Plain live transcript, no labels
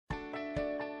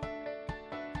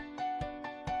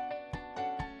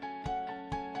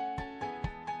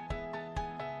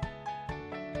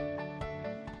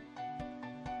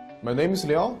My name is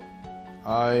Liao.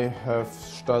 I have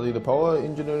studied power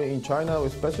engineering in China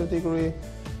with bachelor degree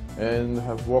and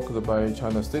have worked by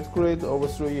China State Grid over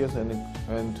 3 years, and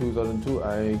in 2002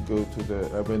 I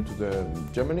went to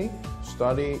Germany,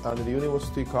 study at the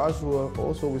University Karlsruhe,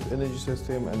 also with energy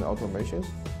system and automations.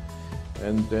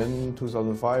 And then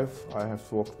 2005 I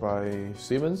have worked by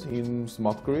Siemens in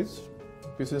smart grids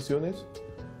business unit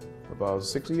about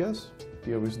 6 years,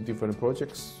 here with different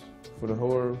projects for the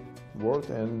whole world.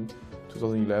 And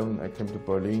 2011 I came to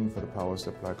Berlin for the power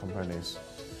supply companies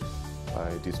by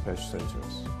dispatch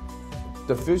centers.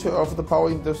 The future of the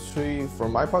power industry,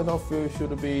 from my point of view,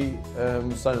 should be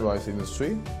sunrise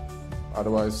industry.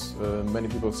 Otherwise, many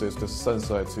people say it's the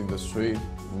sunset industry,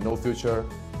 no future,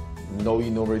 no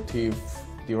innovative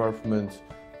development.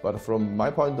 But from my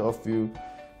point of view,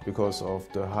 because of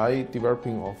the high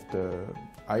developing of the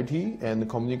IT and the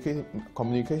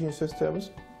communication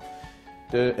systems,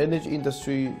 the energy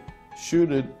industry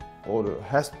should or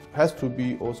has to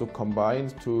be also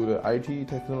combined to the IT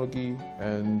technology,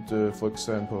 and for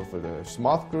example for the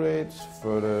smart grids,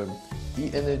 for the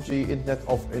e-energy, Internet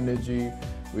of Energy,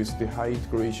 with the high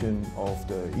integration of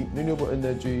the renewable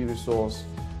energy resource.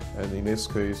 And in this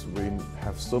case we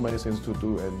have so many things to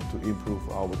do and to improve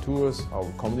our tools,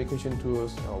 our communication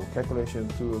tools, our calculation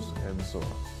tools, and so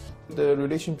on. The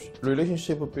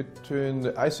relationship between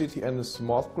the ICT and the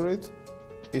smart grid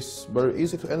is very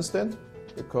easy to understand,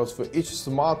 because for each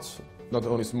not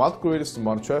only smart grid,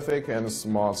 smart traffic and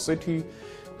smart city,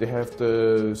 they have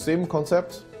the same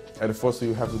concept. At first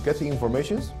you have to get the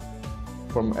information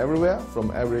from everywhere,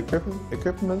 from every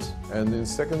equipment, and in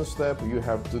second step you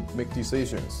have to make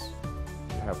decisions.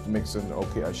 You have to make some,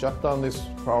 okay, I shut down this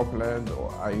power plant,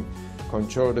 or I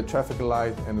control the traffic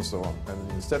light, and so on.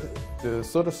 And instead, the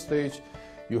third stage,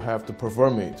 you have to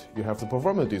perform it. You have to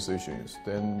perform the decisions.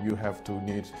 Then you have to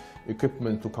need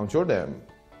equipment to control them,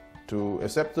 to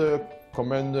accept the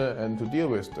command and to deal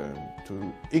with them,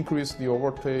 to increase your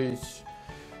voltage,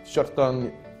 shut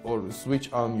down or switch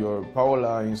on your power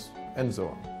lines, and so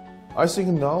on. I think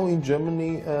now in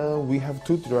Germany we have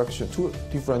two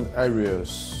different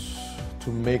areas to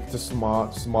make the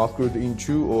smart grid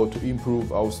into, or to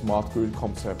improve our smart grid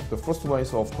concept. The first one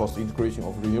is of course the integration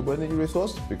of renewable energy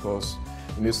resource, because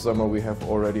in this summer we have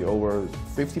already over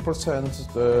 50%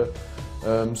 the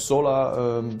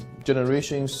solar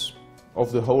generations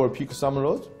of the whole peak summer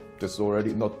load. This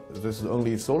is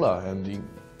only solar, and you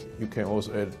can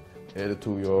also add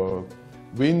to your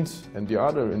wind and the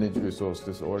other energy resources.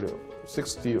 There's already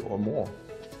 60 or more.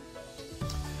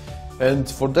 And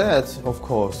for that, of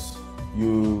course,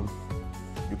 you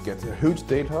get a huge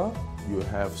data. You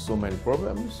have so many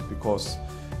problems because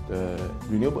the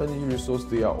renewable energy resources,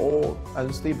 they are all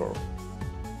unstable.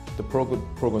 The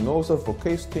prognosis,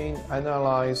 forecasting,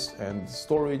 analyze, and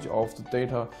storage of the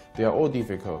data, they are all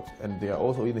difficult, and they are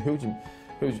also in a huge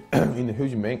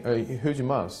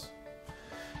mass.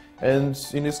 And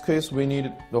in this case, we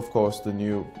need, of course, the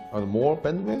more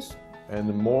bandwidth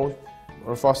and more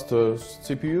faster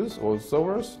CPUs or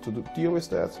servers to deal with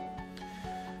that.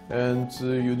 And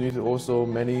you need also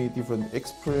many different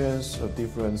experience,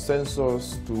 different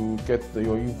sensors to get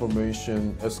your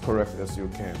information as correct as you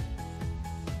can.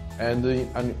 And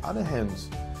on the other hand,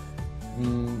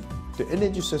 the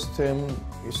energy system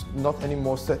is not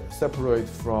anymore separate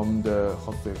from the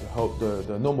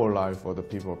normal life for the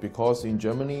people, because in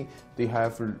Germany they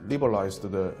have liberalized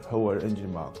the whole energy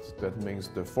market. That means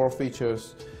the 4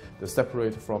 features: the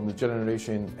separate from the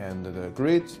generation and the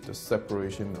grid, the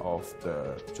separation of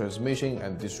the transmission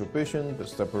and distribution, the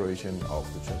separation of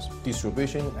the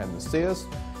distribution and the sales,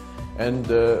 and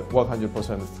the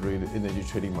 100% free energy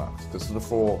trading market. These are the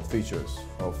 4 features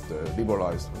of the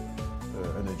liberalized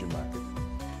energy market.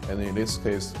 And in this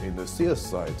case, in the sales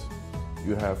side,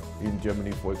 you have in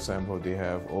Germany, for example, they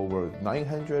have over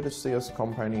 900 sales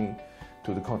companies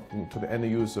to the end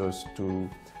users to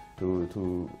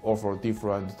offer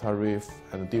different tariff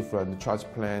and different charge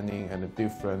planning and a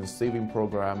different saving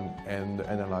program, and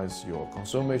analyze your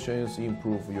consumptions,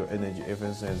 improve your energy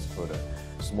efficiency for the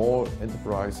small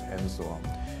enterprise, and so on.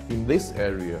 In this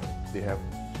area, they have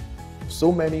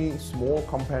so many small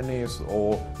companies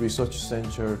or research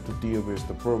centers to deal with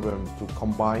the problem, to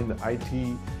combine the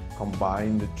IT,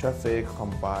 combine the traffic,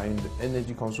 combine the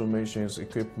energy consumptions,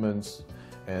 equipments,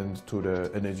 and to the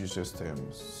energy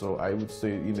systems. So I would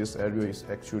say in this area is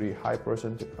actually high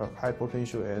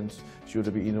potential and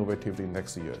should be innovative in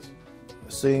next years.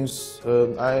 Since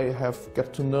I have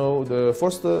got to know the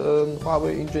first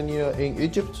Huawei engineer in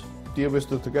Egypt, deal with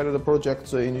together the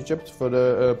projects in Egypt for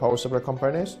the power supply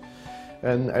companies,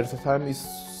 and at the time it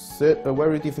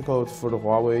very difficult for the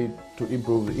Huawei to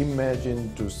improve the image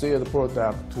and to sell the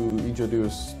product, to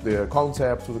introduce their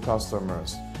concept to the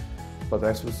customers. But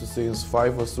actually, since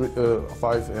 5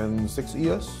 and 6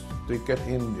 years, they get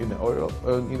in the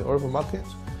European market,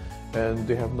 and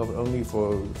they have not only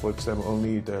for example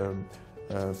only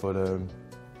for the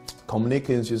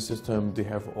communication system. They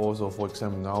have also, for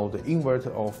example, now the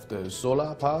inverter of the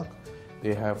solar park.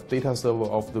 They have data server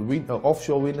of the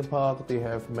offshore wind park. They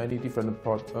have many different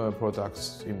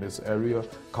products in this area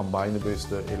combined with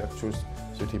the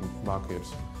electricity market.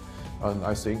 And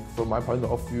I think, from my point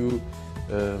of view,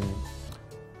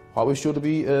 Huawei should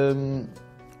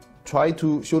try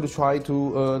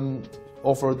to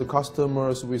offer the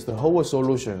customers with the whole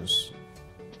solutions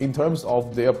in terms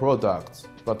of their products,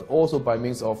 but also by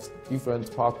means of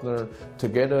different partners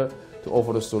together to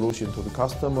offer the solution to the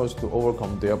customers to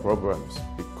overcome their problems.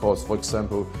 Because, for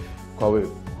example,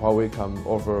 Huawei can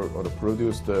offer or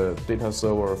produce the data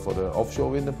server for the offshore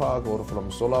wind park or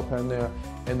from solar panel,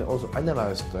 and also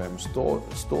analyze them, store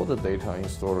the data in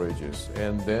storages,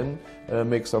 and then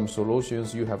make some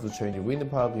solutions. You have to change the wind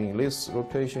park in this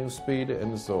rotation speed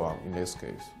and so on in this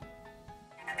case.